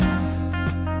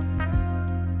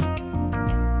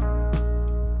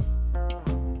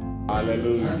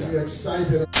Hallelujah. And we're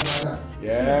excited about that.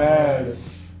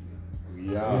 Yes.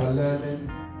 We are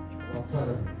learning about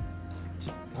Father.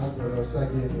 Our brother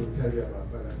Sagi will tell you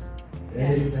about Father.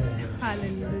 Yes. Amen.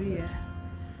 Hallelujah.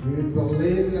 We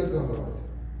believe in a God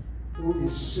who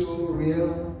is so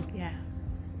real. Yes.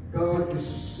 God is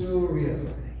so real.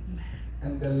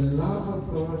 And the love of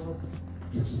God,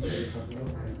 you have no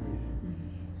idea.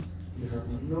 You have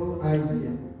no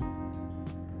idea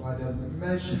what the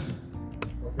measure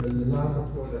of the love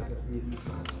of God that He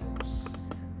has.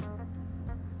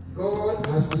 God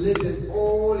has lived in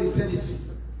all eternity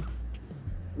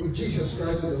with Jesus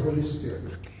Christ and the Holy Spirit.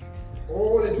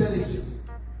 All eternity.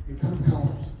 You can't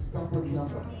count. You can't put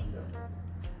numbers on them.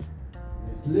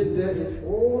 He's lived there in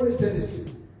all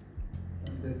eternity.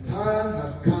 And the time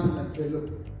has come and said, look,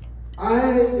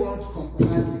 I want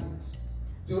companions.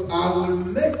 So I will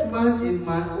make man in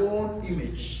my own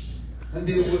image. And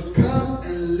they will come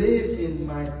and live in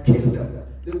my kingdom.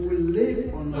 They will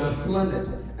live on my planet.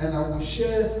 And I will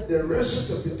share the rest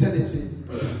of eternity.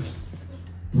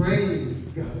 Praise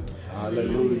God.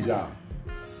 Hallelujah.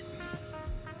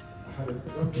 I had a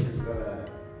doctrine that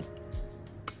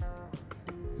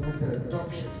it's like a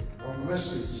doctrine or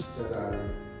message that I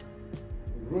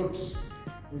wrote,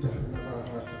 which I have never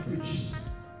had to preach.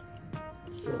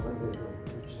 So one day I'll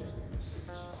preach that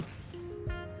message.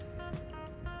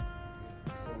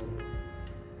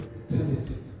 For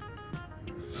eternity,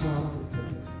 half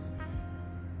eternity,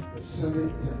 the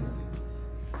semi-eternity.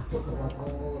 Talk about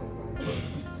all of my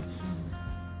eternity.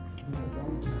 In a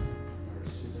long time, I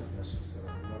received that message that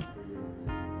I'm not really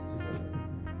together.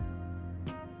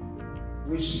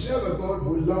 We serve a God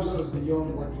who loves us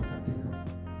beyond what we can think of.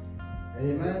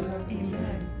 Amen?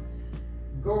 Amen.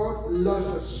 God loves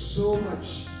us so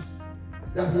much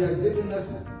that He has given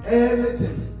us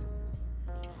everything.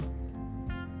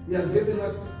 He has given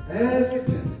us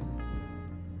everything.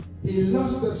 He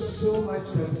loves us so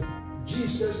much that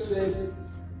Jesus said,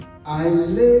 I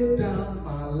lay down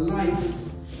my life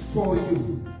for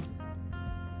you.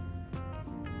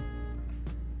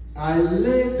 I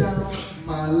lay down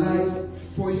my life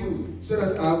for you so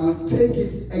that I will take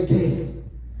it again.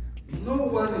 No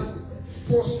one is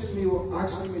forcing me or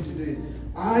asking me to do it.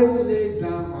 I lay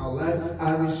down my life.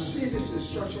 I receive this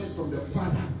instruction from the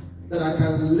Father that I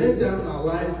can lay down my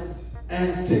life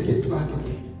and take it back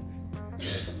again.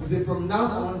 He said, from now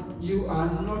on, you are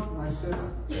not my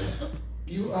servant.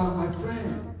 You are my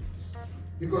friend.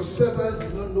 Because servants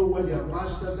do not know what their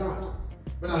master does.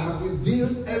 But I have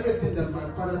revealed everything that my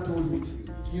Father told me to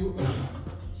you. You are my friend.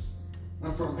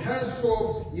 And from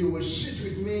henceforth, you will sit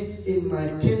with me in my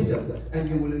kingdom and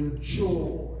you will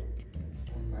enjoy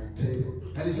on my table.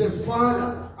 And he said,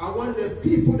 Father, I want the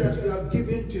people that you have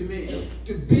given to me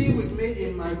to be with me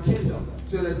in my kingdom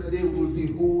so that they will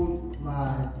behold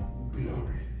my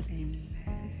glory.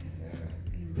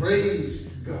 Amen. Praise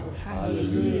God.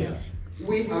 Hallelujah.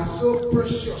 We are so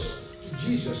precious to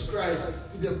Jesus Christ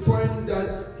to the point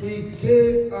that He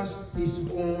gave us His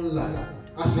own life.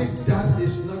 As if that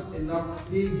is not enough,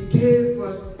 He gave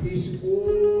us His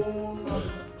own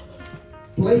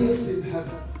place in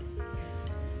heaven.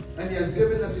 And He has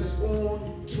given us His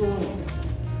own throne.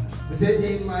 He said,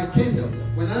 in my kingdom,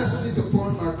 when I sit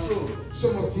upon my throne,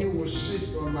 some of you will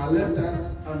sit on my left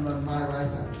hand and on my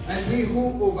right hand. And he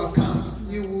who overcomes,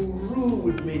 you will rule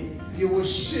with me. You will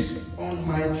sit on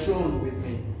my throne with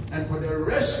me. And for the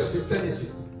rest of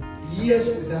eternity, years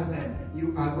without end,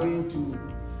 you are going to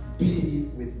be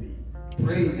with me.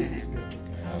 Praise God.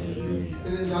 Hallelujah.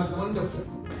 Isn't that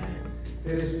wonderful?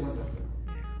 It is wonderful.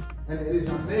 And it is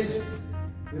amazing.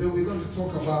 You know, we're going to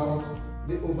talk about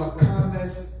the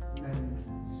overcomers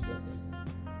mindset.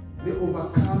 The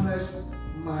overcomers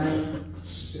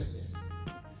mindset.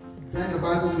 Turn your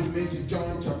Bible with me to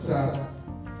John chapter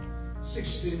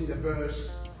 16, the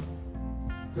verse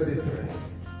 33.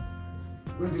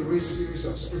 We're going to read a series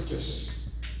of scriptures.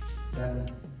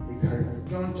 Then we carry on.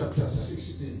 John chapter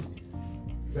 16,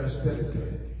 verse 33.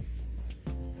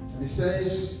 And it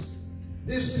says,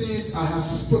 these things I have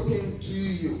spoken to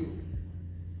you,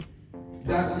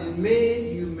 that in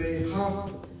me you may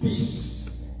have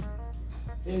peace.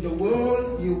 In the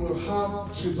world you will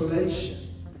have tribulation,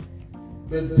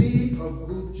 but be of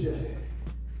good cheer.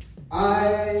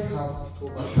 I have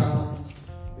overcome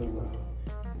the world.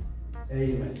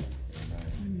 Amen.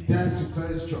 Turn to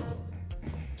 1 John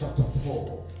chapter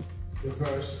 4, the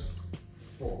verse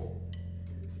 4.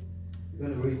 We're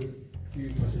going to read a few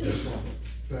passages from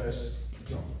 1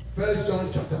 John. 1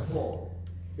 John chapter 4,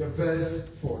 the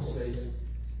verse 4 says,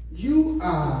 you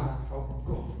are of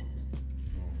God,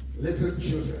 little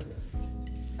children,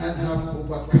 and have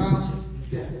overcome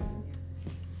death,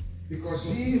 Because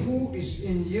he who is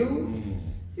in you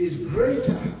is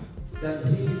greater than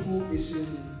he who is in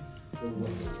the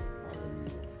world.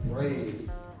 Praise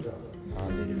God.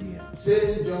 Hallelujah.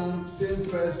 St. 1 John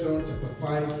chapter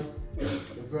 5,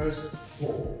 the verse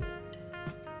 4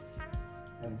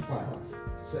 and 5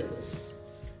 says,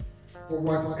 for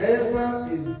whatever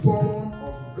is born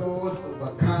of God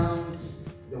overcomes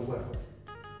the world.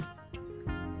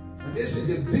 And this is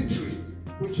the victory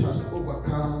which has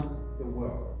overcome the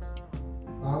world.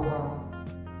 Our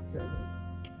faith.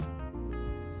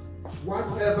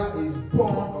 Whatever is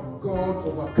born of God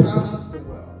overcomes the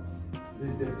world.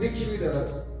 This is the victory that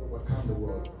has overcome the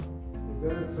world. The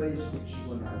very faith which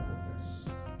you and I profess.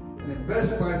 And in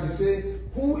verse 5 you say,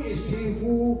 who is he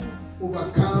who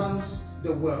overcomes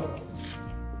the world?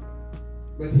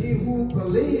 But he who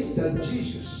believes that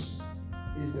Jesus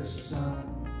is the Son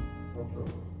of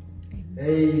God.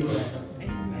 Amen.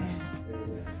 Amen.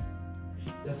 Amen.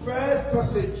 The first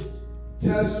passage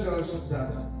tells us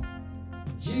that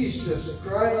Jesus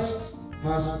Christ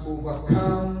has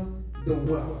overcome the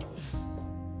world.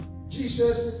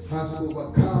 Jesus has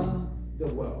overcome the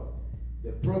world.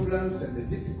 The problems and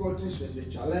the difficulties and the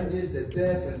challenges, the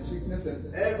death and sickness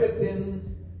and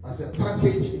everything as a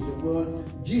package in the world,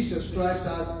 Jesus Christ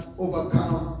has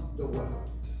overcome the world.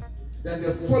 Then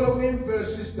the following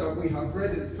verses that we have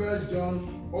read in 1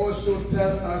 John also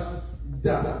tell us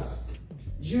that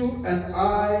you and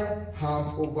I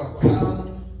have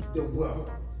overcome the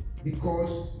world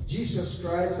because Jesus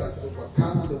Christ has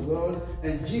overcome the world,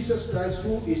 and Jesus Christ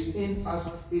who is in us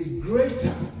is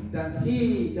greater than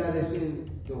he that is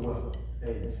in the world.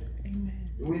 Amen. Amen.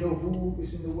 Do we know who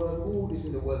is in the world? Who is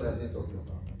in the world that they're talking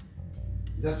about?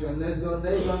 Is that your next door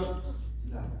neighbor?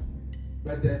 No.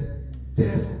 But the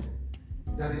devil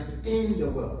that is in the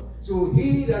world. So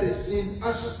he that is in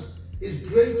us is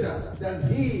greater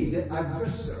than he, the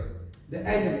adversary, the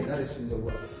enemy that is in the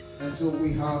world. And so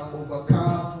we have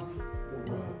overcome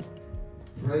the world.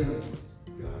 Praise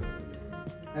God.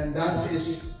 And that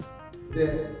is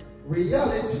the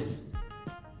reality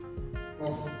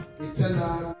of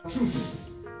eternal truth.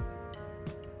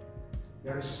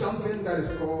 There is something that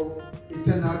is called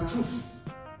eternal truth.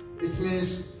 It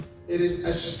means it is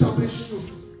established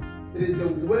truth. It is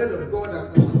the word of God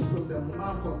that comes from the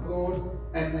mouth of God,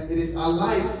 and it is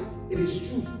alive. It is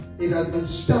truth. It has been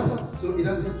stamped, so it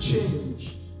doesn't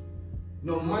change.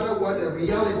 No matter what the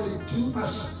reality to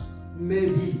us may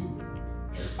be,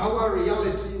 our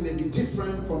reality may be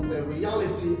different from the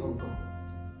reality of God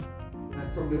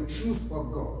and from the truth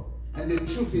of God. And the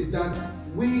truth is that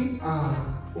we are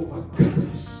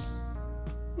overcomers.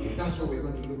 That's what we're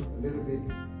going to look a little bit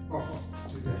of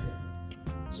today.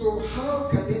 So how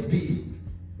can it be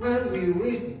when we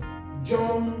read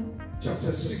John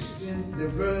chapter 16, the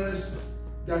verse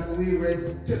that we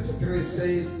read 33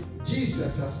 says,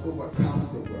 Jesus has overcome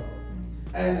the world.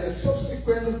 And the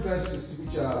subsequent verses,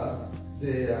 which are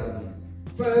the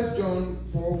 1 John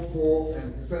 4:4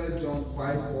 and 1 John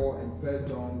 5:4 and 1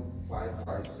 John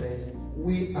 5:5 says,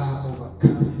 we are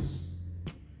overcomers.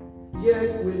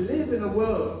 Yet we live in a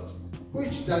world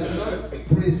which does not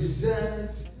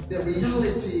present the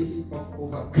reality of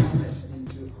overcomers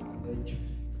into our nature.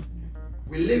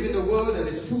 We live in a world that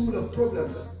is full of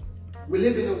problems. We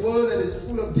live in a world that is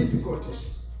full of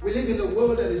difficulties. We live in a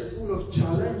world that is full of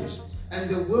challenges. And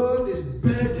the world is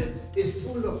burdened, is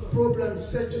full of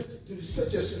problems to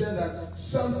such a extent that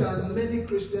sometimes many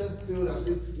Christians feel as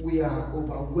if we are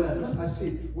overwhelmed. As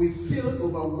if we feel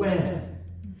overwhelmed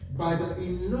by the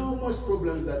enormous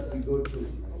problems that we go through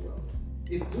in our world.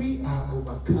 If we are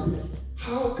overcomers,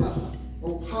 how come,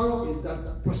 or how is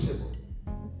that possible?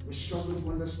 We struggle to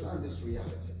understand this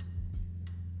reality.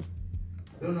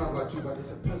 I don't know about you, but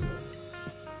it's a puzzle.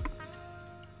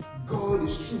 God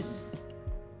is truth.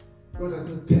 God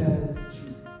doesn't tell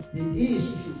truth. He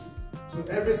is truth. So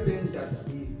everything that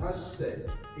he has said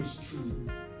is true.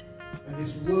 And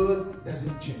his word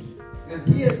doesn't change. And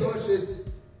here God says,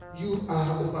 you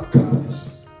are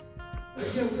overcomers.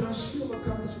 And yet we don't see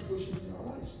overcoming situations in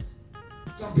our lives.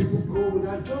 Some people go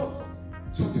without jobs.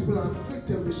 Some people are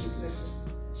afflicted with sicknesses.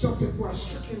 Some people are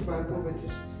stricken by poverty.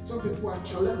 Some people are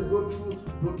challenged to go through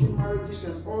broken marriages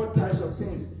and all types of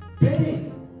things.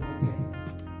 Pain.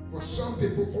 For some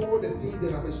people, all the things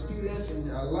they have experienced in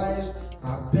their lives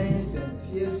are pains and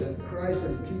tears and cries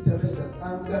and bitterness and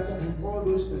anger and all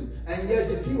those things. And yet,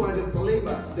 if you are the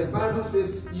believer, the Bible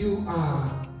says you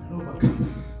are an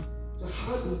overcomer. So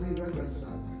how do we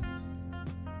reconcile that?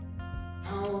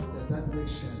 How does that make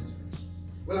sense?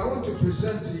 Well, I want to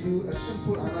present to you a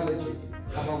simple analogy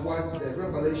about what the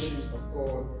revelation of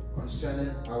God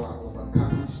concerning our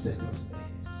overcoming status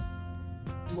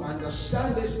is. to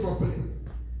understand this properly,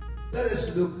 let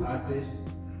us look at this.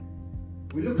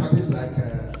 We look at it like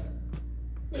a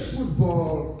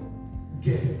football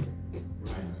game,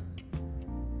 right?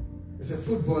 It's a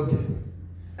football game.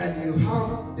 And you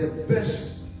have the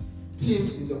best team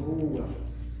in the whole world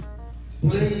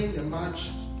playing a match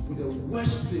with the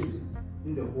worst team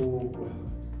in the whole world.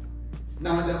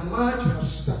 Now the match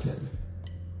has started,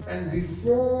 and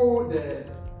before the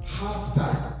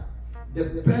halftime,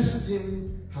 the best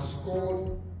team has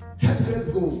scored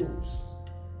 100 goals.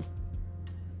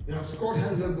 They have scored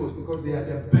 100 goals because they are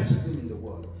the best team in the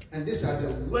world, and these are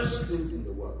the worst team in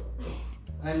the world.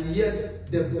 And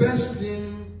yet the best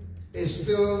team is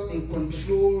still in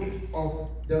control of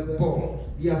the ball.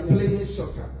 They are playing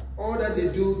soccer. All that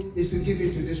they do is to give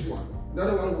it to this one.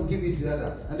 Another one will give it to the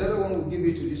other. Another one will give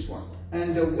it to this one.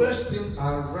 And the worst team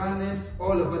are running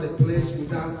all over the place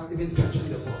without even touching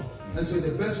the ball. And so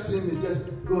the best team is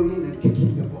just going and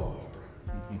kicking the ball.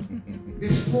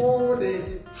 Before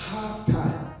the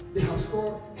halftime, they have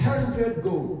scored 100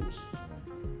 goals.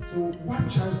 So what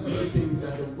chance do you think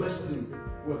that the worst team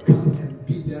will come and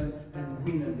beat them and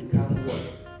win and become what?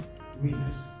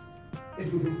 Winners.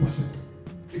 It will be possible.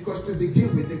 Because to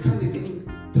begin with, they can't even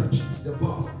touch the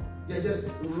ball. They're just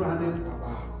running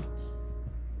around.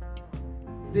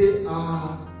 They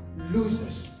are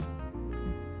losers.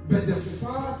 But the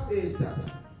fact is that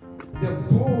the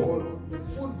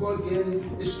football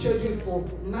game is scheduled for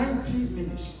 90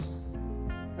 minutes.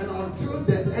 And until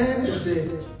the end of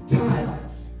the time,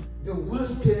 the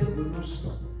worst game will not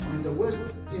stop. And the worst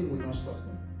team will not stop.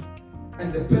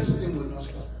 And the best team will not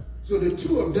stop. So the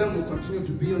two of them will continue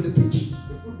to be on the pitch.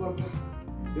 The football player,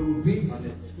 they will be on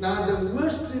it. Now the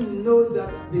worst team knows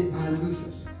that they are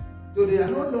losers. So they are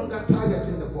no longer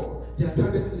targeting the ball. They are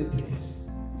targeting the players.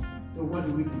 So what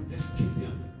do? Let's kick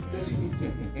them. Let's hit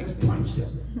them. Let's punch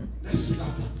them. Let's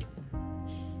slap them.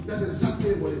 That's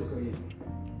exactly what is going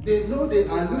on. They know they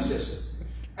are losers.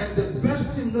 And the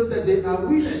best team knows that they are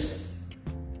winners.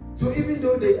 So even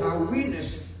though they are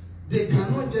winners, they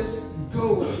cannot just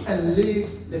go and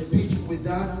leave the pitch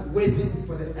without waiting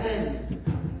for the end to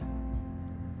come.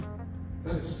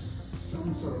 That is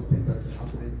some sort of thing that's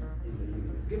happening in the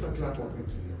universe. Give a clap of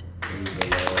victory.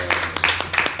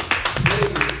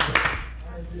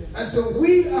 And so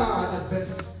we are the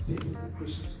best team, the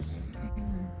Christians.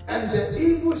 And the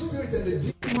evil spirit and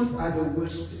the demons are the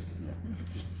worst team.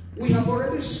 We have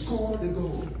already scored the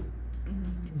goal.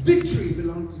 Victory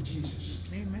belongs to Jesus.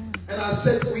 Amen. And I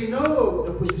said, we know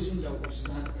the position that we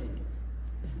stand in.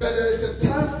 But there is a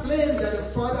time flame that the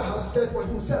Father has set for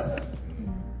himself.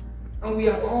 And we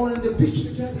are all in the pitch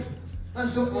together. And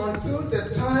so until the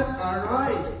time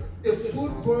arrives, the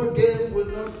football game will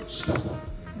not stop.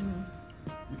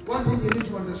 One thing you need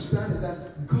to understand is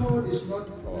that God is not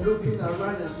looking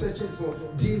around and searching for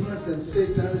demons and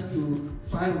Satan to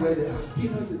find where they are. He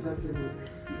knows exactly where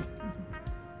they are.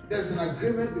 There's an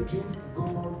agreement between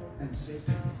God and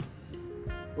Satan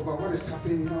over what is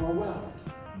happening in our world.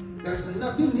 There's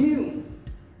nothing new.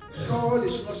 God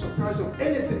is not surprised of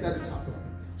anything that is happening.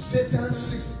 Satan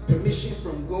seeks permission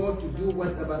from God to do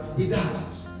whatever he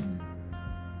does.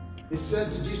 He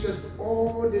said to Jesus,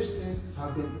 all these things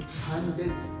have been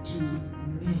handed to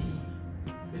me.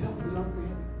 They don't belong to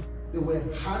him. They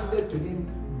were handed to him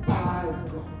by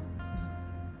God.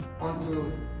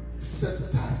 Until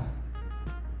set time,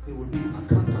 he will be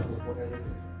accountable for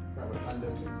everything that was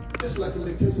handed to him. Just like in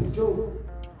the case of Job,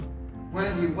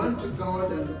 when he went to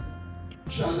God and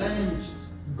challenged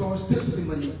God's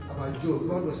testimony about Job.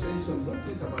 God was saying some good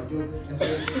things about Job and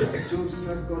said, Job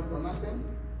served God for nothing.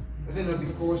 Is it not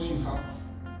because you have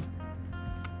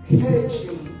hedged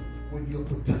him with your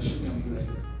protection and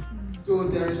blessing? So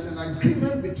there is an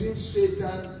agreement between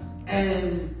Satan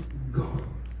and God.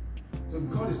 So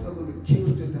God is not going to kill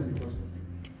Satan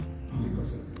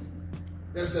because of it.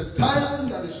 There's a time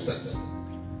that is set.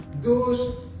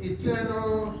 Those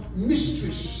eternal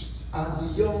mysteries are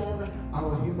beyond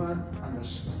our human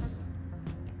understanding.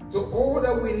 So all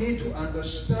that we need to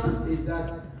understand is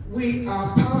that we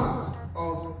are part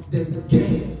of the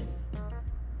game,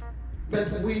 but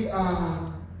we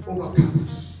are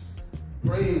overcomers.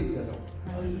 Praise the Lord.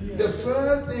 Hallelujah. The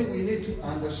first thing we need to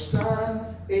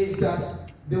understand is that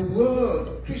the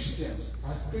world, Christians,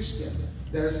 as Christians,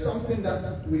 there is something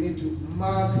that we need to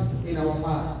mark in our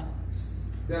mind.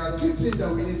 There are two things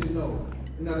that we need to know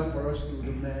in order for us to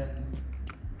remain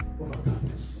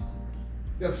overcomers.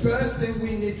 The first thing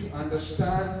we need to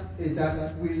understand is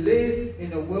that we live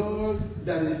in a world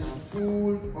that is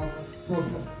full of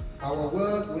problems. Our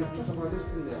world, we've talked about this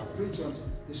today. I preached on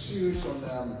the series on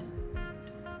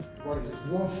what is it?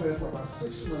 Warfare for about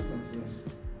 6 months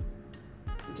continuously.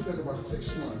 It took us about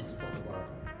 6 months to talk about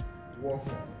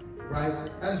warfare, right?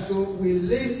 And so we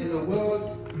live in a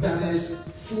world that is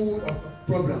full of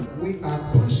problems. We are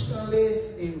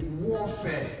constantly in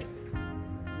warfare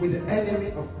with the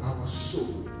enemy of our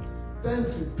soul. Turn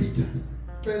to Peter,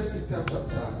 1 Peter chapter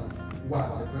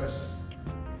 1, the verse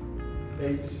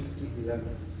 8 to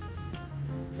 11.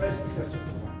 1 Peter chapter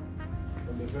 1,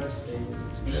 from the verse 8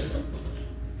 to 11.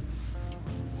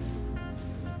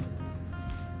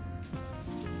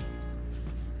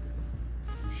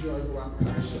 I'm sure everyone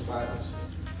carries your Bibles.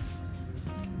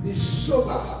 Be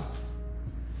sober.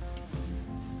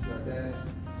 If you are there,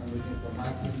 I'm reading from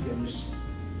my King James,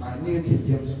 my New King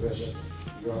James Version.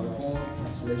 Your own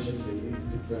translation, they use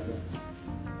different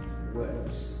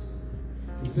words.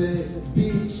 He said,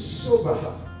 be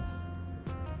sober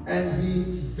and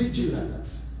be vigilant,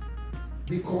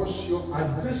 because your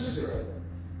adversary,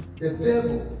 the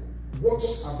devil,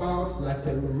 walks about like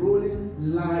a rolling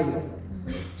lion,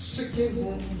 seeking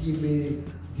whom he may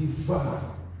devour.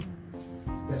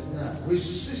 Verse 9.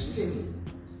 Resisting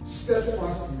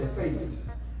steadfast in the faith,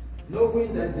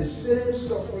 knowing that the same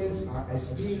sufferings are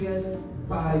experienced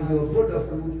by your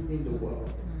brotherhood in the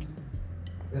world.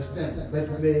 Verse 10. But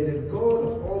may the God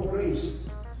of all grace,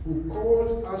 who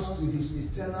called us to his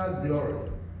eternal glory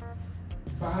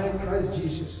by Christ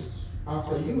Jesus,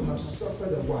 after you have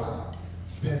suffered a while,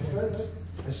 perfect,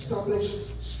 establish,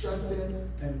 strengthen,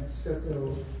 and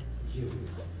settle you.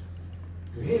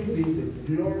 To him be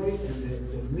the glory and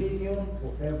the dominion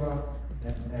forever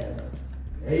and ever.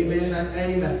 Amen and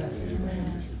amen.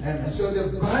 Amen. And so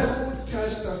the Bible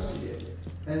tells us here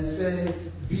and says,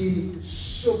 be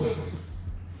sober,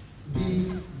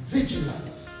 be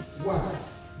vigilant. Why?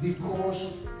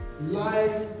 Because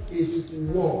life is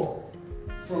war.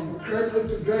 From cradle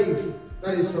to grave,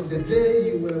 that is from the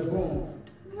day you were born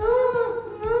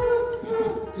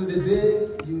to the day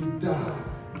you die.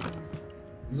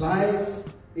 Life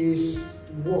is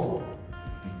war.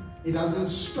 It doesn't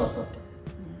stop.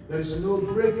 There is no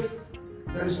break.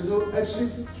 There is no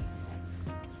exit.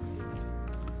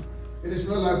 It is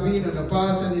not like being on a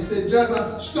bus and you say,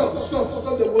 driver, stop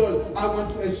the world. I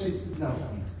want to exit now.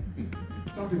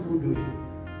 Some people do it.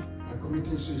 Are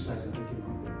committing suicide and taking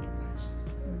on their lives.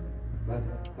 But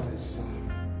that is sad.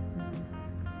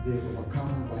 They are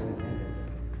overcome by the enemy.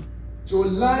 So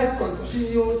life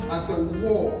continues as a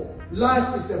war.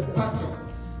 Life is a battle.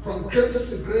 From cradle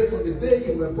to grave, from the day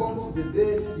you were born to the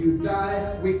day you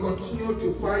die, we continue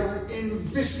to fight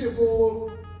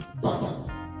invisible battle.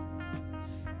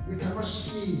 We cannot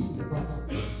see the battle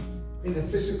in the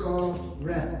physical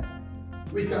realm.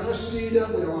 We cannot see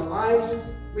them with our eyes.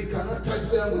 We cannot touch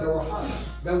them with our hands.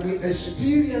 But we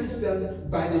experience them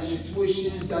by the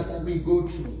situations that we go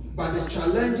through, by the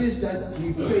challenges that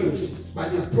we face, by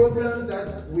the problems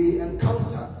that we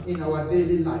encounter in our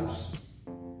daily lives.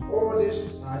 All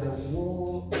these are the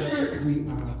war that we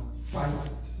are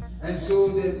fighting. And so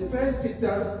the 1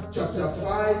 Peter chapter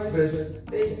 5 verse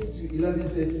 8 to 11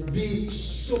 says, be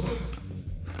sober.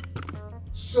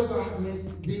 Sober means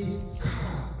be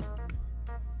calm.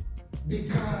 Be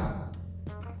calm.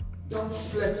 Don't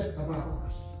flex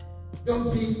about.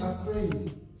 Don't be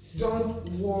afraid. Don't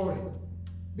worry.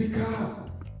 Be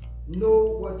calm.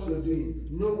 Know what you're doing.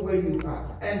 Know where you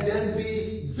are. And then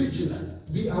be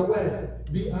vigilant. Be aware.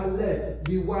 Be alert.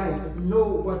 Be wise. Know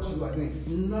what you are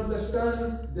doing.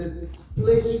 Understand the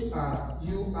place you are.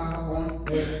 You are on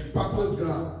a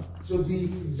battleground. So be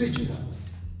vigilant.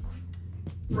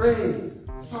 Pray.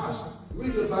 Fast.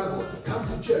 Read the Bible. Come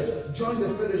to church. Join the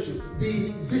fellowship.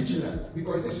 Be vigilant.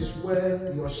 Because this is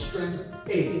where your strength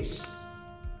is.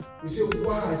 You say,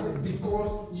 why?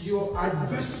 Because your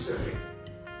adversary,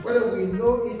 whether we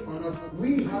know it or not,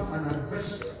 we have an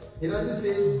adversary. It doesn't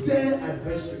say their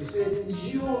adversary. It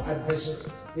says your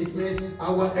adversary. It means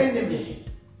our enemy,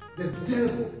 the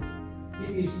devil.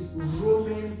 He is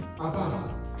roaming about,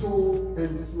 to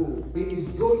and fro. He is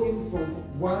going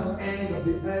from one end of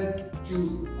the earth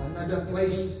to another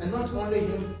place. And not only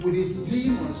him, with his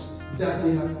demons that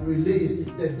they have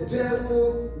released. The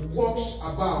devil walks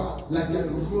about like a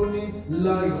roaring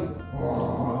lion,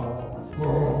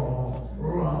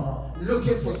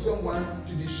 looking for someone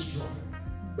to destroy.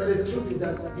 But the truth is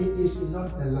that he is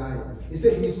not a lion. He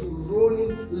said he's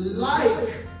rolling like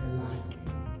a lion.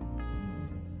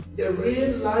 The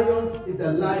real lion is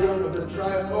the lion of the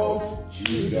tribe of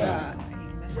Judah.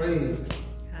 Praise.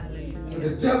 So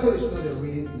the devil is not a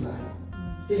real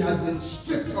lion. He has been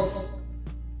stripped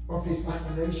of his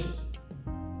imagination.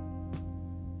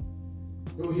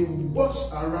 So he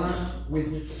walks around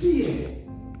with fear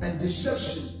and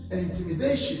deception and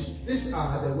intimidation. These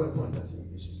are the weapons that he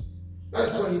uses.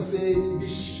 That's why he said, be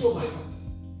sober.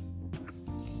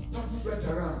 Don't fret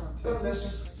around. Don't let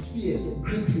fear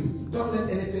grip you. Don't let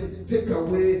anything take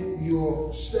away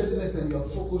your steadiness and your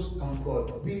focus on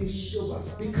God. Be sober.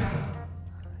 Be calm.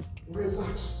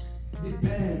 Relax.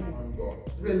 Depend on God.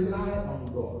 Rely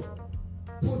on God.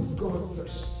 Put God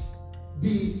first.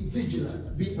 Be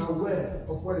vigilant. Be aware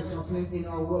of what is happening in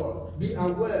our world. Be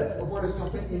aware of what is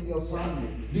happening in your family.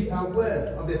 Be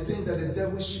aware of the things that the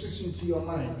devil speaks into your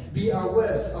mind. Be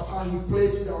aware of how he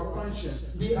plays with our conscience.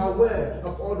 Be aware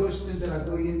of all those things that are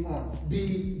going on.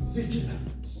 Be vigilant.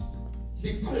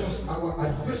 Because our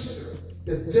adversary,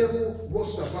 the devil,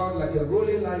 walks about like a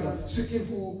rolling lion, seeking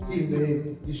who he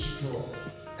may destroy.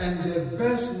 And the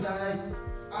verse 9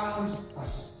 arms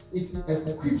us. It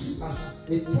equips us.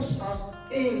 It puts us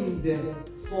in the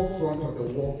forefront of the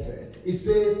warfare. It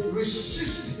says,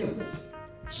 resist him.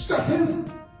 Stop him.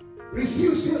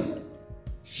 Refuse him.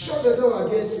 Shut the door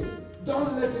against him.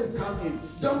 Don't let him come in.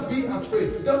 Don't be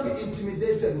afraid. Don't be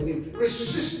intimidated with him.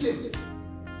 Resist him.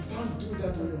 Don't do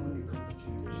that only when you come to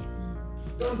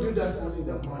church. Don't do that only in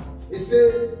the morning. It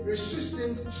says, resist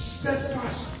him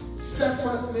steadfast.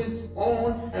 Steadfast means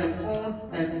on and on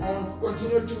and on.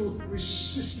 Continue to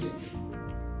resist it.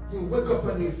 If you wake up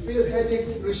and you feel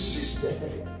headache, resist the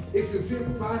headache. If you feel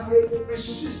backache,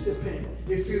 resist the pain.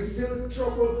 If you feel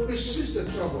trouble, resist the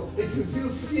trouble. If you feel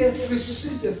fear,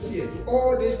 resist the fear.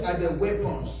 All these are the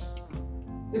weapons.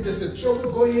 If there's a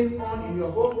trouble going on in your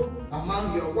home,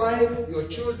 among your wife, your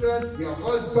children, your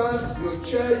husband, your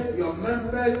church, your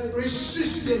members,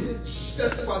 resist him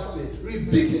steadfastly.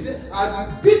 Rebuke it.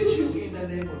 I rebuke you in the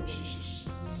name of Jesus.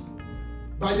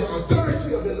 By the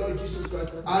authority of the Lord Jesus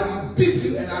Christ, I rebuke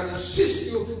you and I resist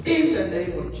you in the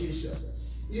name of Jesus.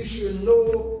 You should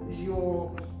know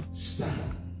your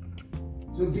stand.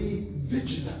 So be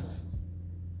vigilant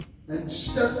and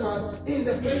steadfast in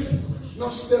the faith.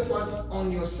 Not steadfast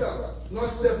on yourself. Not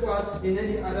steadfast in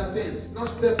any other thing. Not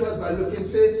steadfast by looking.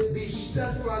 Say, be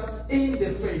steadfast in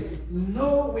the faith.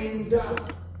 Knowing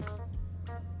that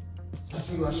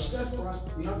as you are steadfast,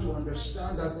 you have to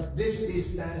understand that this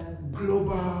is a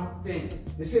global thing.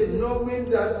 They say, knowing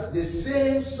that the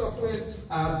same sufferings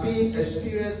are being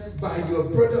experienced by your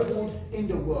brotherhood in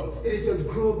the world. It is a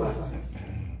global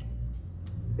thing.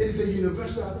 It is a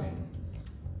universal thing.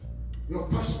 Your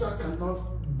pastor cannot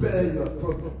bear your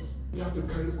problems. You have to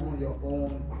carry on your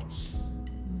own cross.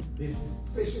 If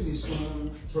facing his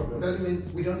own problem doesn't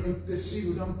mean we don't intercede,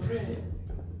 we don't pray.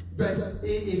 But it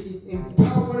is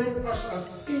empowering us as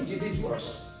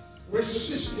individuals.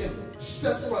 Resist him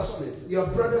steadfastly. Your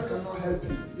brother cannot help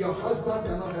you. Your husband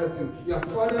cannot help you. Your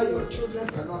father, your children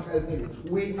cannot help you.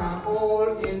 We are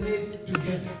all in it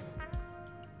together.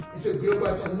 It's a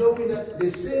global thing, knowing that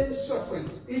the same suffering,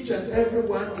 each and every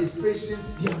one is facing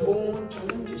their own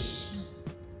challenges.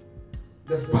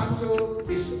 The battle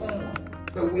is on,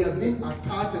 but we are being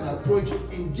attacked and approached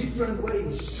in different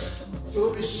ways.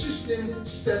 So resisting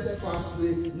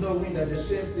steadfastly, knowing that the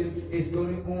same thing is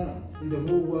going on in the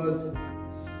whole world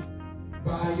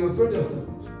by your brotherhood.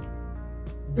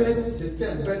 But the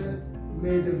 10th, but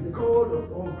may the God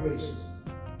of all grace,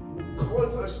 who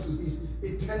called us to his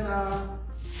eternal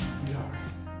glory.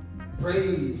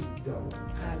 Praise God.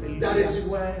 Hallelujah. That is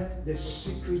where the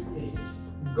secret is.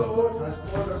 God has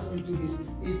called us into his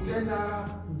eternal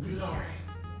glory.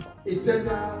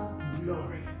 Eternal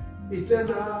glory.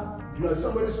 Eternal glory.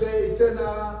 Somebody say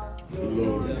eternal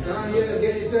glory. Can I hear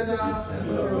again? Eternal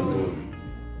glory.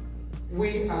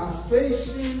 We are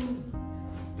facing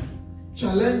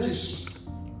challenges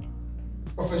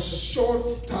of a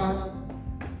short time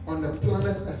on the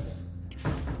planet Earth.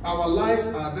 Our lives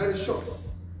are very short.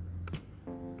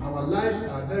 Our lives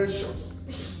are very short.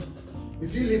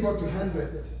 If you live up to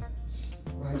 100,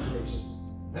 by grace.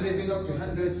 And living up to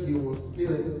 100, you will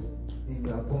feel it in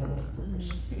your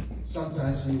bones.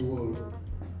 Sometimes you will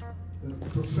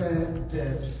prefer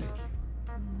death to take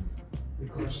you.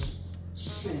 Because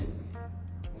sin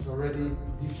has already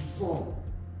deformed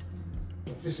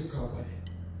the physical body.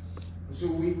 So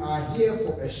we are here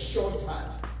for a short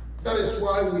time. That is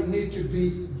why we need to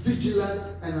be vigilant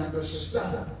and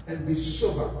understand and be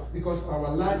sober, because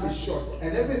our life is short.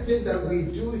 And everything that we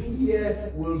do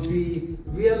here will be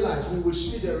realized. We will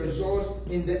see the results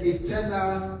in the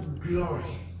eternal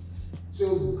glory.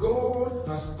 So God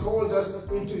has called us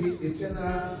into his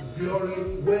eternal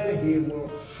glory, where he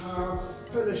will have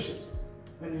fellowship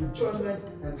and enjoyment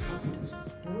and happiness.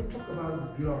 When we talk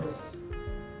about glory,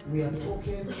 we are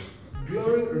talking,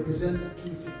 glory represents two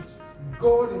things.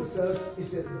 God himself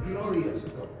is a glorious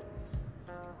God.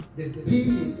 The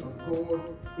being of God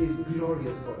is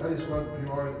glorious God. That is why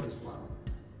glory is found.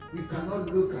 We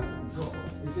cannot look at God.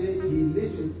 He said he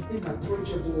lives in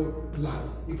inapproachable light.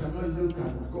 You cannot look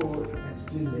at God and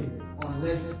still live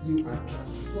unless you are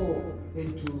transformed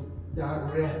into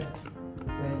that realm.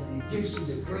 Then he gives you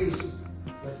the grace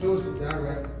that those in that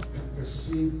realm can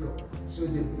perceive God. So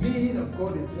the being of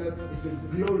God himself is a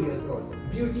glorious God.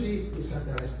 Beauty is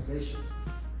underestimation.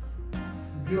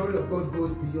 Glory of God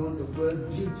goes beyond the word.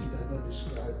 Beauty does not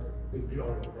describe the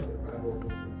glory that the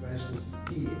Bible refers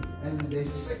to here. And the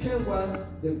second one,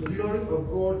 the glory of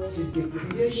God is the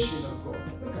creation of God.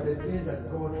 Look at the things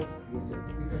that God has created.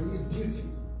 We can use beauty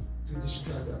to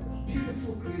describe that.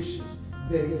 Beautiful creations.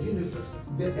 The universe,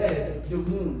 the air, the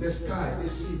moon, the sky, the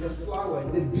sea, the flower,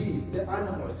 the bee, the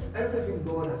animals. Everything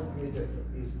God has created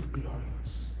is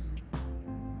glorious.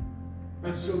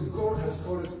 And so God has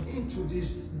called us into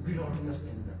this glorious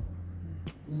kingdom,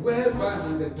 whereby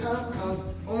when the time comes,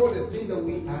 all the things that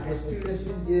we are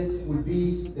experiencing here will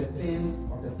be the thing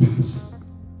of the past.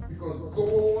 Because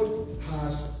God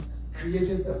has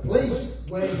created a place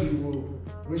where he will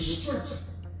restrict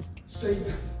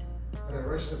Satan for the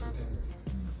rest of eternity.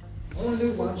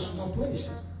 Only one small place,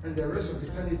 and the rest of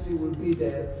eternity will be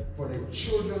there for the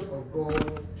children of God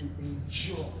to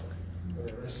enjoy for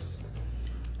the rest of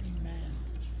eternity. Amen.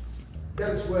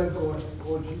 That is where God has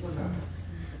called you and I.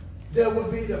 There will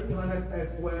be the planet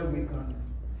Earth where we can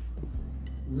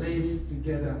live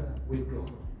together with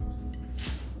God.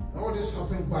 All this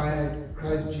happened by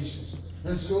Christ Jesus.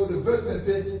 And so the verse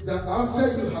says that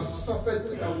after you have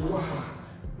suffered a while,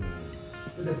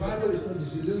 but the Bible is not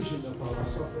disillusioned of our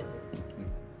suffering.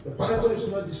 The Bible is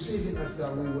not deceiving us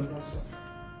that we will not suffer.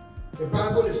 The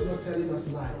Bible is not telling us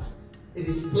lies. It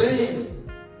is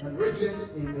plain and written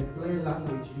in the plain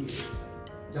language here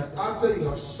that after you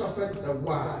have suffered a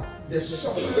while, the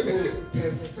suffering will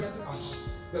perfect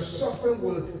us. The suffering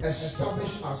will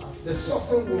establish us. The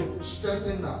suffering will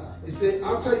strengthen us. It says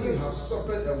after you have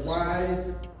suffered a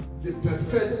while, the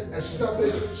perfect,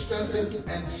 establish, strengthen,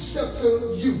 and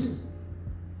settle you.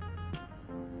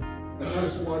 That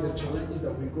is why the challenges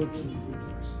that we go through with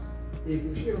us,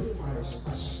 it purifies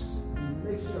us. It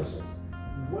makes us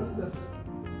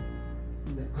wonderful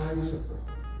in the eyes of God.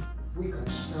 We can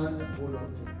stand and hold on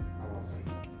to our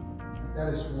faith. And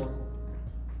that is what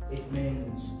it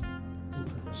means to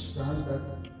understand that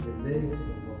we live in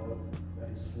a world that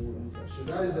is full of flesh. So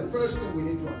that is the first thing we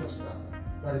need to understand.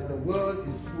 That is, the world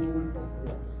is full of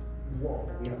what?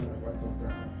 War. We have a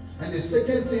battleground. And the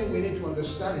second thing we need to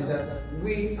understand is that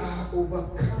we are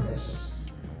overcomers.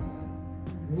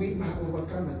 We are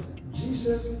overcomers.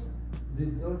 Jesus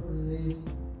did not need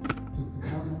to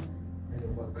come and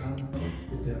overcome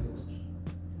the devil.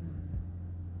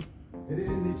 He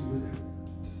didn't need to do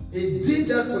that. He did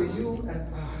that for you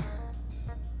and I.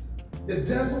 The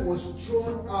devil was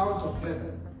thrown out of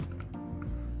heaven.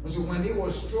 And so when he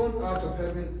was thrown out of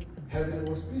heaven, heaven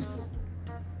was peaceful.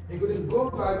 He couldn't go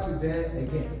back to there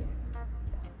again.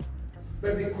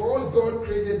 But because God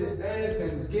created the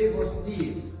earth and gave us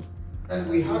here, and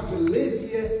we have to live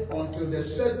here until the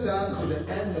set time, to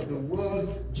the end of the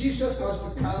world, Jesus has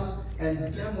to come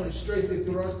and demonstrate it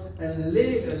to us and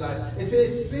live a life. It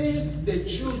says, since the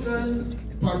children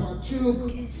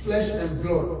partook flesh and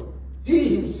blood,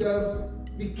 he himself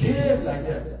became like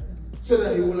them, so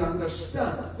that he will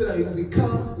understand, so that he will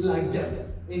become like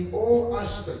them. In all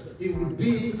aspects, he will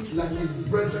be like his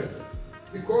brethren.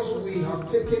 Because we have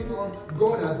taken on,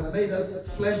 God has made us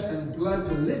flesh and blood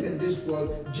to live in this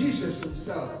world. Jesus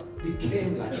himself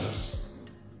became like us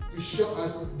to show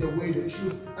us the way, the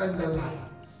truth, and the life.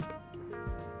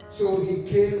 So he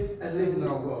came and lived in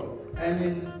our world. And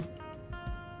in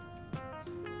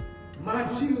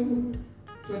Matthew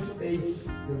 28,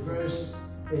 the verse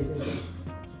 18,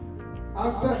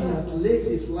 after he has lived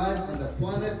his life on the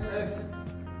planet Earth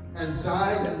and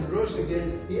died and rose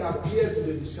again, he appeared to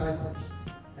the disciples.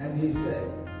 And he said,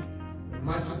 in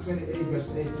Matthew 28,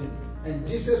 verse 18, and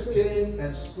Jesus came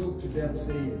and spoke to them,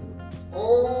 saying,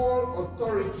 all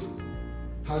authority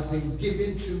has been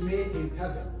given to me in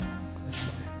heaven and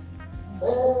earth.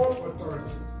 All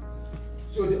authority.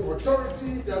 So the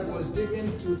authority that was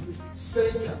given to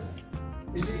Satan,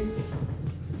 you see,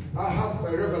 I have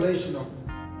a revelation of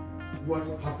what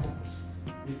happened.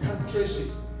 You can't trace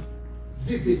it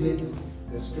vividly in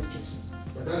the scriptures,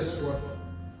 but that is what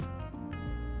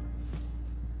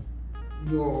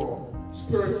your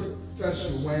spirit tells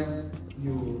you when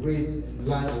you read in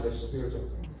line with the Spirit of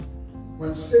God.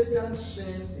 When Satan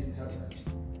sinned in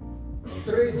heaven,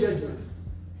 3 judgments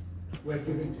were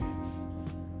given to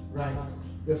him. Right?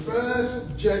 The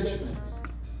first judgment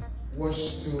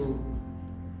was to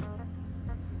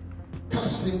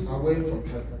casting away from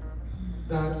heaven.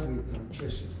 That we can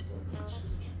trace it from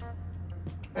Scripture.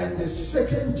 And the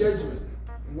second judgment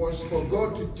was for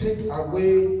God to take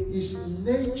away his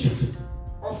nature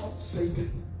of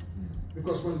Satan.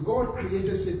 Because when God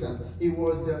created Satan, he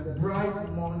was the bright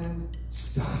morning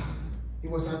star. He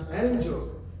was an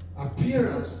angel,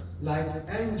 appearance like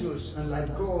angels and like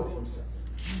God himself.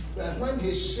 But when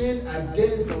he sinned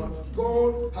against God,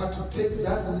 God had to take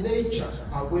that nature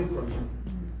away from him.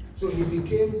 So he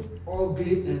became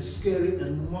ugly and scary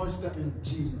and monster and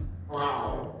demon.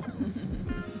 Wow.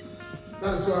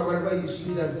 That's why whenever you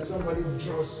see that somebody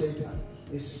draws Satan,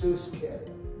 it's so scary.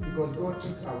 Because God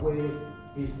took away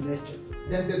his nature.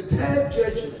 Then the third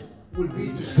judgment would be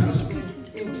to cast him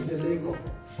into the lake of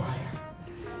fire.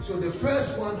 So the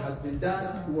first one has been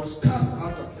done. He was cast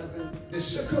out of heaven. The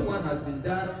second one has been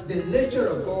done. The nature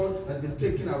of God has been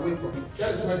taken away from him.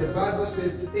 That is why the Bible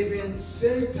says even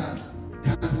Satan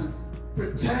can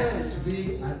pretend to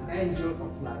be an angel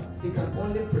of light. He can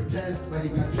only pretend, but he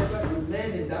can never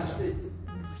remain in that state.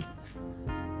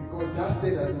 Because that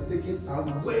state has been taken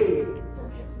away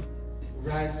from him.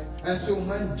 Right? And so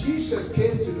when Jesus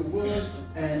came to the world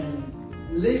and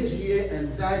lived here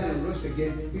and died and rose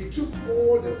again, he took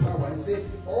all the power and said,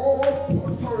 all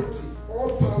authority,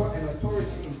 all power and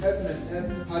authority in heaven and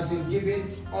earth has been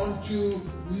given unto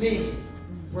me.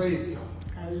 Praise God.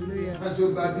 Hallelujah. And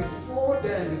so, but before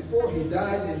he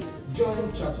died in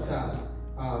John chapter,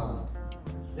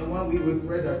 the one we've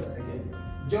read that again,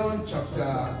 John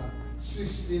chapter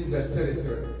 16 verse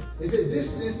 33. It says,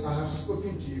 these things I have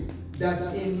spoken to you,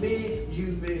 that in me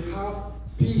you may have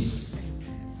peace.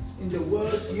 In the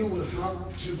world you will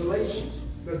have tribulation,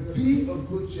 but be of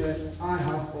good cheer, I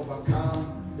have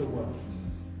overcome the world.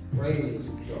 Praise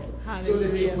God. Hallelujah. So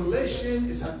the tribulation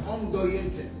is an ongoing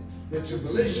thing. The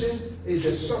tribulation is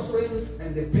the suffering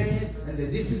and the pain and the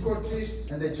difficulties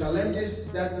and the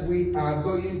challenges that we are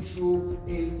going through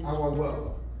in our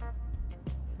world.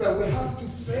 But we have to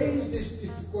face these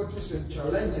difficulties and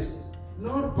challenges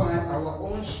not by our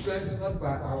own strength, not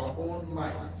by our own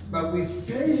might, but we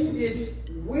face it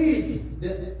with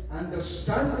the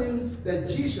understanding that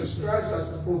Jesus Christ has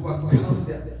overcome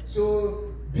them.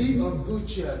 So be of good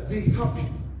cheer, be happy.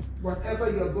 Whatever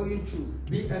you are going through,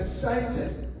 be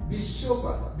excited, be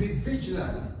sober, be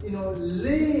vigilant.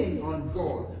 Lean on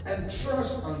God and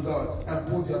trust on God and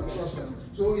put your trust on Him.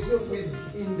 So he said,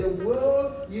 in the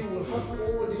world you will have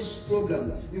all these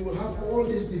problems, you will have all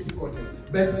these difficulties,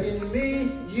 but in me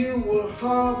you will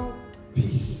have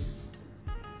peace.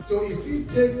 So if you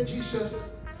take Jesus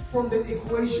from the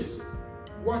equation,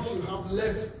 what you have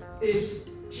left is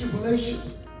tribulation.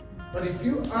 But if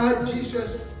you add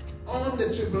Jesus on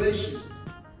the tribulation,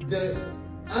 the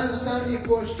answer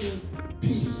equals to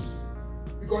peace.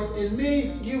 Because in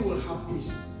me you will have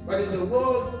peace, but in the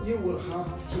world you will have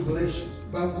tribulation.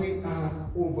 But we are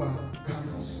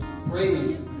overcomers.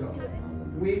 Praise God.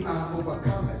 We are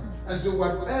overcomers. And so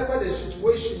whatever the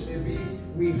situation may be,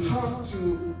 we have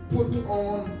to put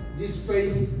on this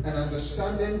faith and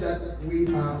understanding that we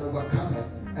are overcomers.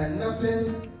 And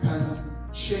nothing can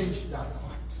change that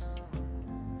fact.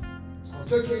 I'll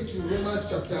take you to Romans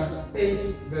chapter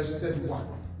 8, verse 31.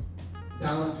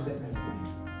 Down to the end.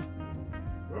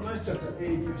 Romans chapter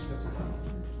 8, verse 31.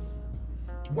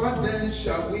 What then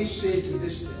shall we say to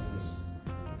these things?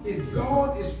 If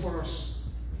God is for us,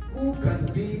 who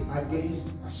can be against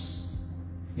us?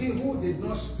 He who did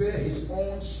not spare his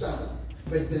own son,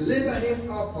 but delivered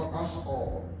him up for us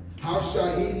all, how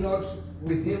shall he not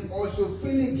with him also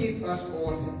freely give us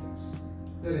all things?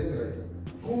 33.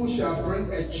 Who shall bring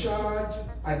a charge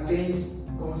against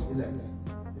God's elect?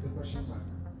 It's a question mark.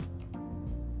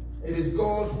 It is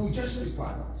God who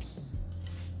justifies.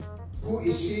 Who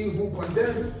is he who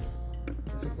condemns?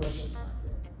 It's a question mark.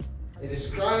 It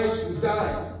is Christ who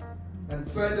died, and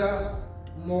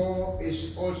furthermore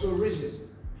is also risen.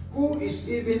 Who is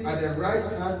even at the right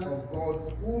hand of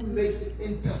God, who makes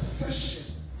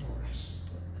intercession for us?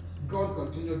 God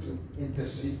continue to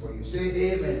intercede for you.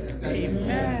 Say amen. And thank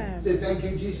Amen. You. Say thank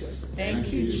you, Jesus.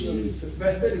 Thank you, Jesus.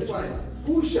 Verse 35.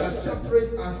 Who shall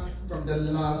separate us from the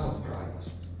love of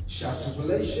Christ? Shall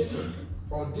tribulation,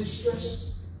 or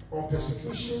distress, or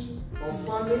persecution, or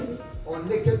famine, or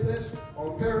nakedness,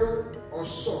 or peril, or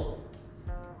sword?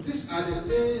 These are the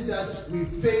things that we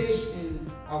face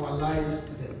in our lives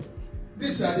today.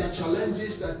 These are the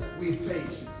challenges that we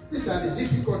face. These are the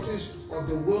difficulties of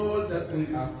the world that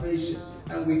we are facing.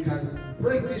 And we can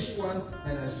break this one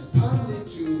and expand it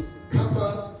to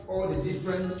cover all the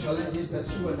different challenges that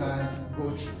you and I go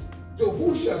through. So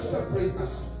who shall separate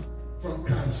us from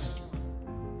Christ?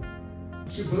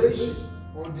 Tribulation,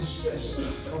 or distress,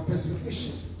 or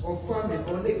persecution, or famine,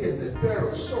 or nakedness,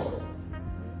 peril, sword.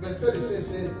 Verse 36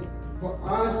 says, for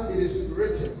us it is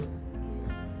written,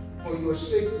 for your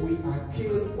sake we are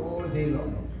killed all day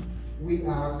long. We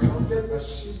are counted as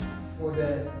sheep for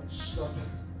the slaughter.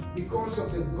 Because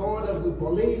of the God that we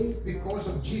believe, because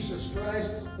of Jesus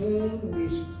Christ, whom we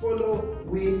follow,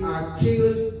 we are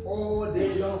killed all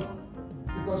day long.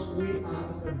 Because we are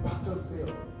on the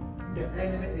battlefield. The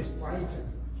enemy is fighting,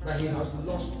 but he has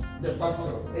lost the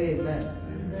battle. Amen.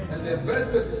 And the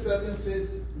verse 37 says,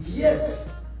 yet,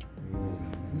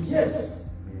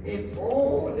 in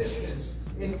all these things,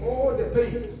 in all the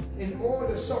pains, in all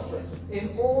the suffering,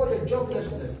 in all the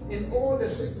joblessness, in all the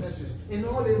sicknesses, in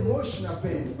all the emotional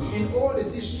pain, in all the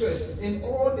distress, in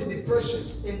all the depression,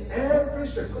 in every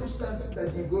circumstance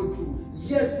that you go through,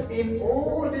 yet in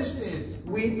all these things,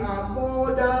 we are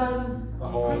more than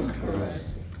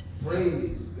conquerors.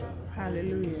 Praise God.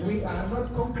 Hallelujah. We are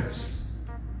not conquerors.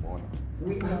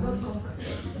 We are not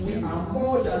conquerors. We are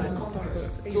more than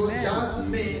conquerors. So that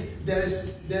means there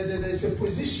is a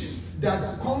position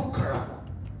that conqueror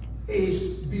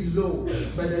is below,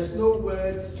 but there's no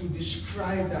word to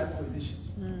describe that position.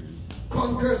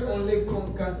 Conquerors only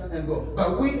conquer and go,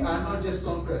 but we are not just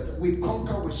conquerors. We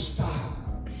conquer with style.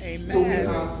 Amen. So we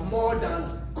are more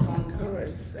than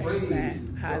conquerors.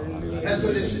 Amen. Hallelujah. And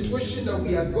so the situation that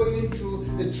we are going through,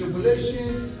 the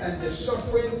tribulations and the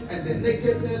suffering and the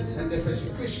nakedness and the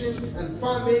persecution and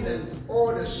famine and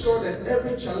all the sword and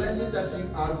every challenge that you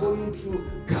are going through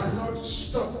cannot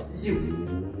stop you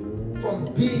from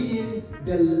being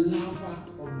the lover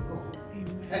of God.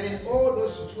 Amen. And in all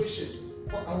those situations,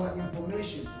 for our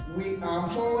information, we are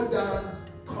more than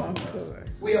conquerors.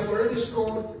 We have already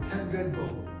scored 100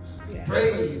 goals. Yes.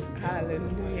 Praise.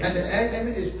 Hallelujah. And the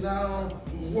enemy is now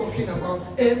walking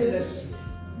about aimlessly.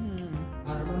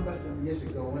 I remember some years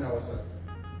ago when I was at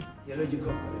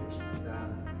theological college,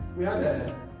 and we had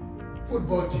a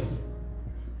football team,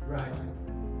 right?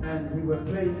 And we were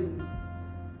playing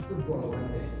football one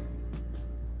day.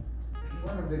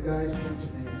 One of the guys came to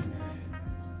me and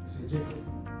he said, Jacob,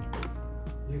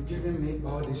 you've given me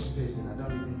all this space and I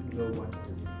don't even know what to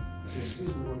do. He said, excuse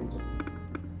me, what are you talking about?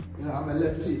 You know, I'm a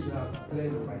lefty, so I'm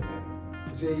playing with my leg.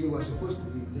 He said, you were supposed to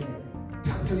be there,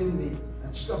 tackling me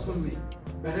and stopping me.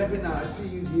 But every now I see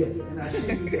you here and I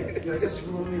see you there. You're just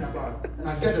roaming about. And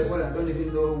I get the ball, I don't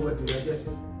even know what to do. I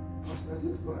was like,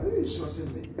 this boy, are you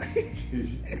insulting me?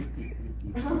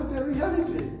 And that was the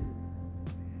reality.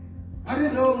 I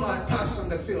didn't know my task on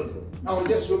the field. I was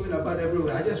just roaming about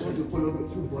everywhere. I just want to follow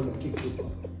the football and kick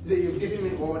football. He said, you're giving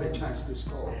me all the chance to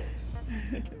score.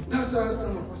 That's how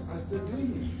some of us are still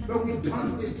doing it. But we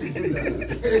don't need to do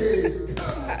that. Praise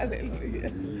God.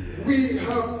 Hallelujah.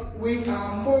 We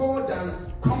are more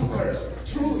than conquerors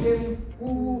through him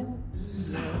who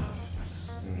loves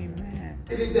us. Amen.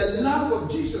 It is the love of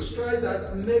Jesus Christ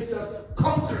that makes us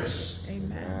conquerors.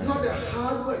 Amen. Not the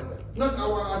hard work. Not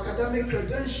our academic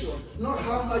credentials, not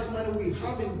how much money we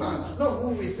have in bank, not who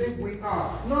we think we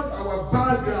are, not our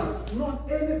background, not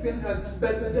anything else,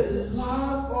 but the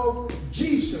love of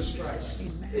Jesus Christ.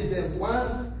 Amen. Is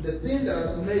the thing that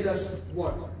has made us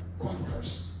what?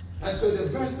 Conquerors. And so the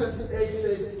verse 38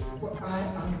 says, for I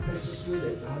am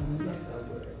persuaded. I love that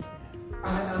word.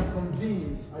 I am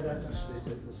convinced, other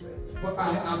translated to say, for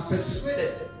I am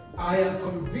persuaded, I am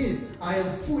convinced, I am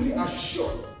fully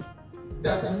assured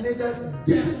that neither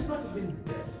death, not even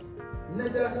death,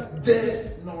 neither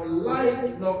death, nor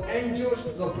life, nor angels,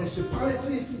 nor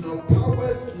principalities, nor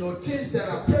powers, nor things that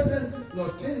are present, nor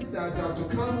things that are to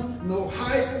come, no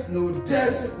height, no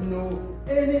depth, no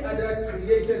any other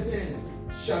created thing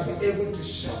shall be able to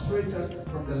separate us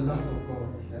from the love of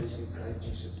God that is in Christ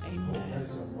Jesus. Amen. Oh, that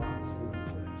is a wonderful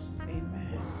verse.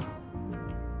 Amen. Wow.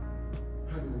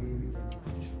 How do we begin to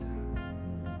preach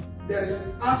that? There is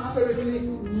absolutely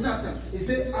nothing. He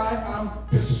said, I am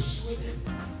persuaded.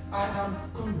 I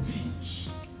am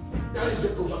convinced. That is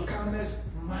the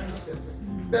overcomer's mindset.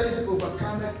 That is the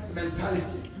overcomer's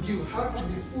mentality. You have to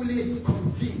be fully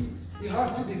convinced. You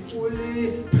have to be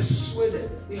fully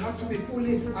persuaded. You have to be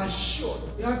fully assured.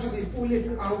 You have to be fully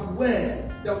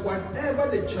aware that whatever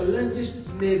the challenges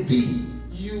may be,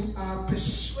 you are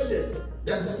persuaded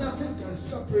that nothing can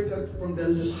separate us from the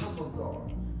love of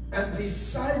God. And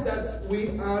beside that, we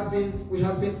have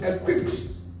been equipped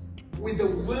with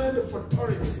the word of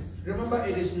authority. Remember,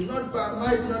 it is not by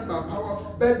might, not by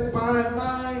power, but by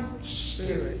my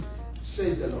spirit,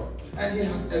 says the Lord. And He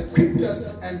has equipped us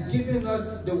and given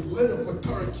us the word of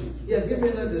authority. He has given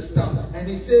us the stamp. And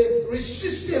He said,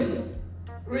 resist him,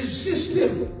 resist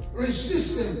him,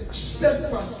 resist him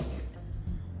steadfastly.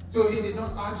 So he did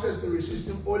not ask us to resist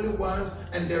him only once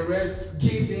and the rest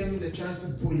give him the chance to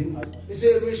bully us. He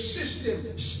said, resist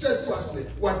him steadfastly,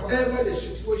 whatever the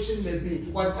situation may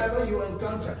be, whatever you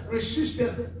encounter, resist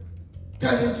him.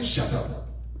 Tell him to shut up.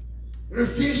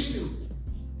 Refuse to.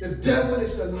 The devil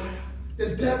is a liar.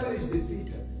 The devil is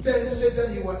defeated. Tell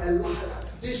Satan you are a liar.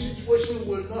 This situation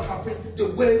will not happen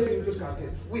the way you look at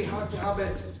it. We have to have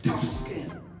a tough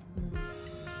skin.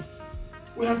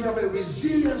 We have to have a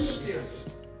resilient spirit.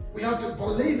 We have to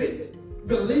believe it.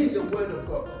 Believe the word of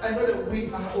God. And know that we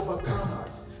are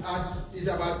overcomers. As it's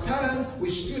about time we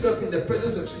stood up in the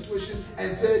presence of situation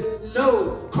and said,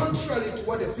 no, contrary to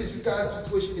what the physical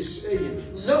situation is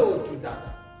saying, no to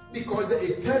that. Because the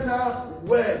eternal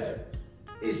word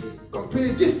is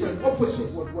completely different, opposite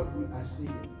of what we are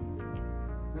seeing.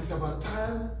 It's about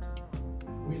time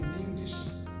we leave this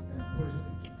and put it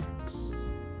into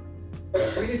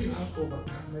practice. We need to have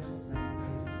overcomers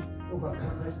mentality,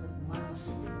 overcomers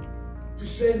mindset. To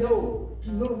say no, to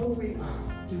know who we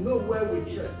are, to know where we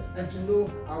tread, and to know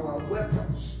our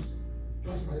weapons.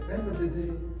 Because by the end of the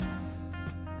day,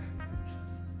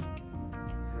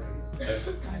 praise.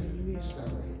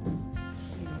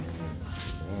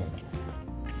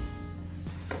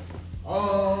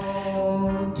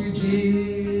 Unto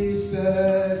Jesus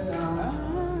I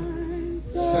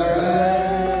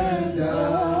surrender.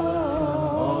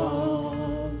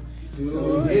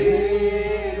 To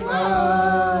Him I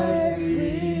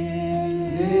believe.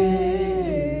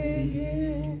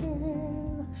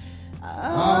 I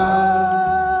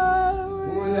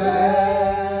will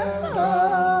ever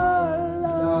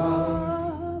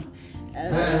love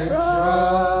and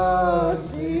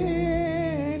trust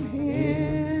in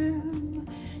Him.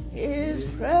 His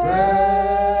presence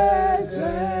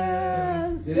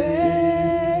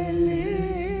daily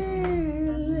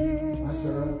lives. I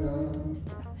surrender.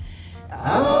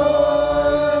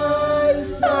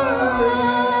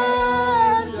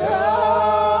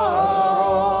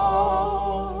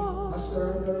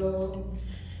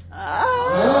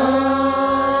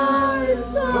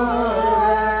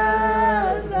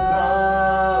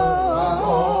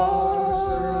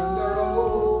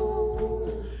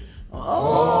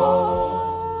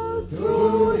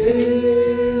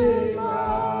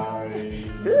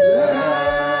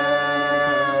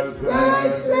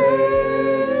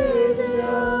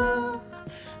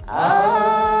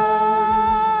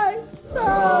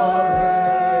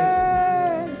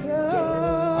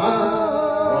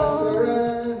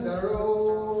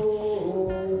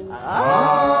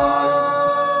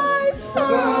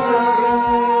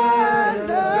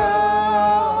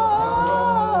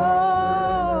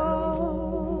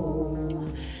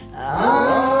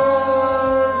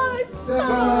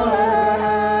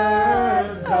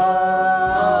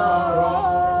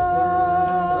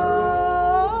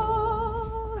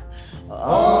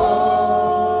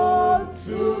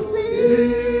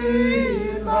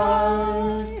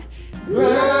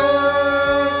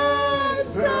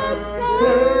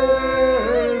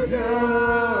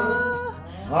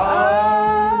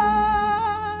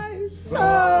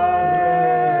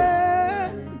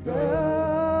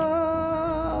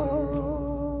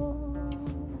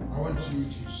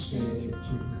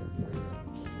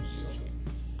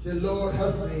 Say, Lord,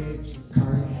 help me to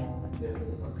carry on the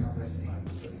overcomer's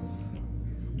mindset.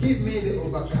 Give me the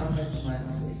overcomer's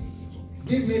mindset.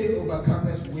 Give me the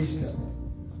overcomer's wisdom.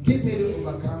 Give me the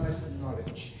overcomer's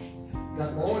knowledge.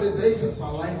 That all the days of my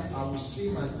life, I will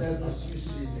see myself as you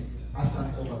see me, as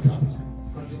an overcomer.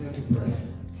 Continue to pray.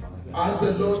 Ask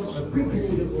the Lord to equip you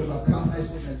with the overcomer's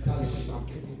mentality,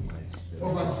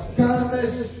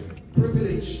 overcomer's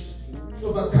privilege,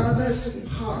 overcomer's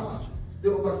heart, the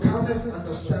overcomer's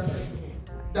understanding,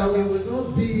 that we will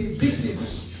not be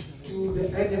victims to the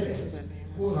enemy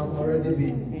who have already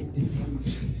been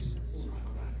defeated.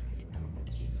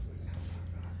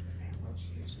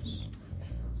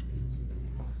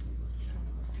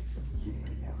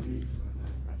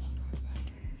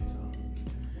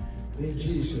 In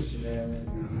Jesus' name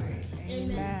we pray.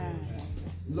 Amen.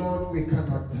 Lord, we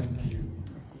cannot thank you.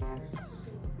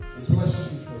 We bless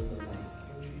you for your love,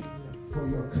 for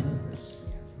your kindness,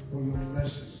 for your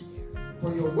mercies,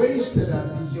 for your ways that are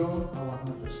beyond our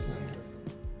understanding.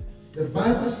 The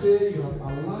Bible says you have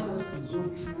allowed us to go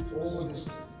through all this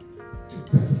to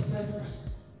perfect us,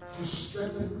 to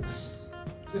strengthen us,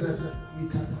 so that we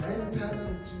can enter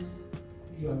into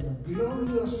your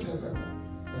glorious heaven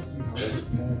that you have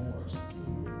prepared for us.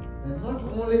 And not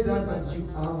only that, but you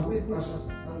are with us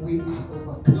and we are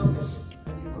overcomers,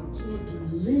 and you continue to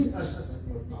lead us in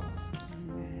your path.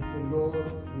 The Lord,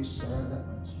 we surrender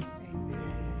unto you.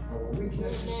 Our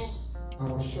weaknesses,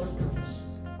 our shortcomings,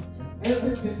 and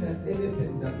everything that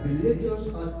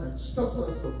hinders us and stops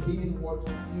us from being what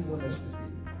He wants us to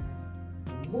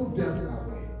be. Move them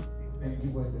away and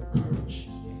give us the courage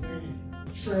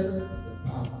to tread the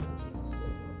path that You have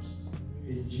set us.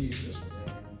 In Jesus'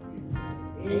 name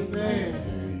we pray. Amen.